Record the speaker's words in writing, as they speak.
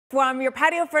From your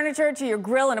patio furniture to your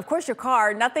grill and of course your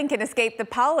car, nothing can escape the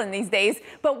pollen these days.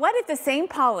 But what if the same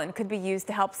pollen could be used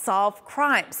to help solve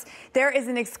crimes? There is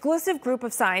an exclusive group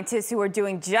of scientists who are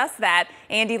doing just that.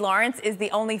 Andy Lawrence is the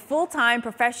only full-time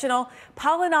professional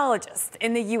pollenologist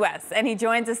in the U.S. and he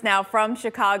joins us now from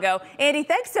Chicago. Andy,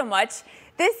 thanks so much.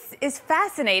 This is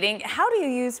fascinating. How do you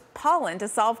use pollen to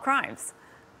solve crimes?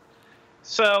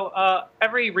 So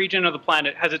every region of the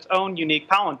planet has its own unique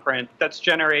pollen print that's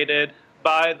generated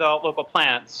by the local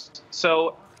plants.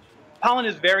 So pollen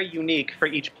is very unique for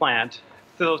each plant.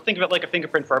 So think of it like a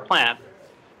fingerprint for a plant.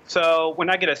 So when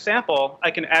I get a sample,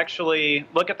 I can actually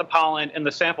look at the pollen in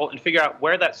the sample and figure out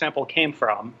where that sample came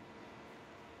from.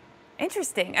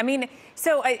 Interesting. I mean,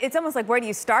 so it's almost like, where do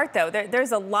you start though?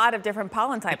 There's a lot of different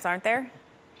pollen types, aren't there?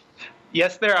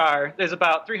 Yes, there are. There's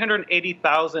about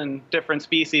 380,000 different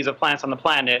species of plants on the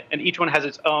planet, and each one has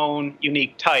its own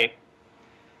unique type.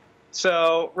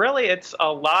 So really, it's a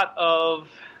lot of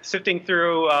sifting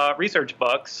through research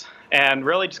books and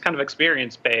really just kind of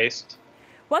experience-based.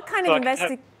 What kind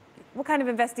of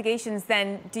investigations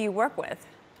then do you work with?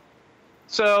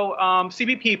 So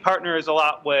CBP partners a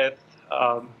lot with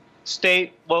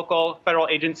state, local, federal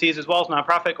agencies, as well as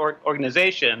nonprofit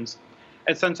organizations.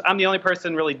 And since I'm the only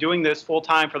person really doing this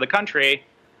full-time for the country,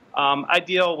 I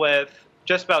deal with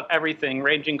just about everything,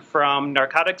 ranging from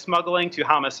narcotic smuggling to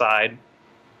homicide.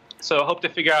 So I hope to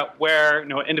figure out where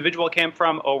an individual came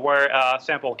from or where a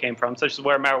sample came from, such as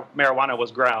where marijuana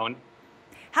was grown.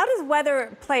 How does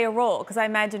weather play a role? Because I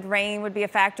imagined rain would be a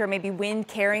factor, maybe wind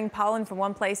carrying pollen from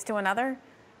one place to another.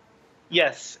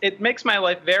 Yes, it makes my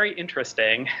life very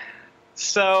interesting.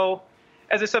 So,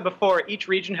 as I said before, each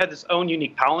region has its own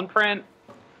unique pollen print.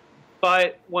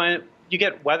 But when you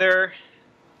get weather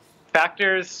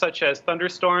factors such as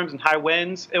thunderstorms and high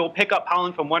winds, it will pick up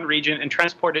pollen from one region and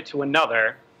transport it to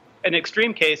another. In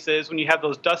extreme cases, when you have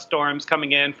those dust storms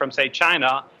coming in from, say,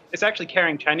 China, it's actually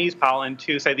carrying Chinese pollen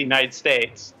to, say, the United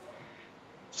States.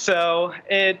 So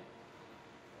I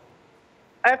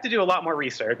have to do a lot more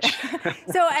research.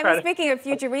 So, speaking of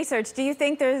future research, do you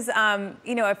think there's,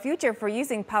 a future for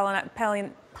using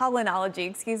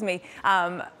pollenology,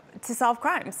 to solve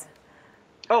crimes?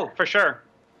 Oh, for sure.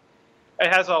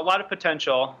 It has a lot of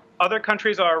potential. Other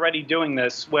countries are already doing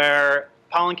this, where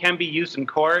pollen can be used in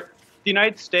court. The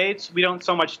United States, we don't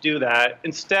so much do that.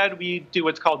 Instead, we do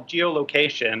what's called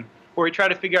geolocation, where we try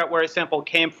to figure out where a sample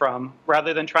came from,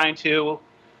 rather than trying to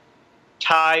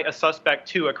tie a suspect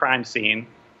to a crime scene.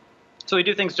 So we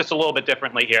do things just a little bit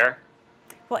differently here.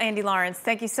 Well, Andy Lawrence,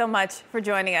 thank you so much for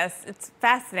joining us. It's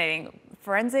fascinating.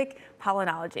 Forensic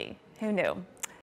pollenology. Who knew?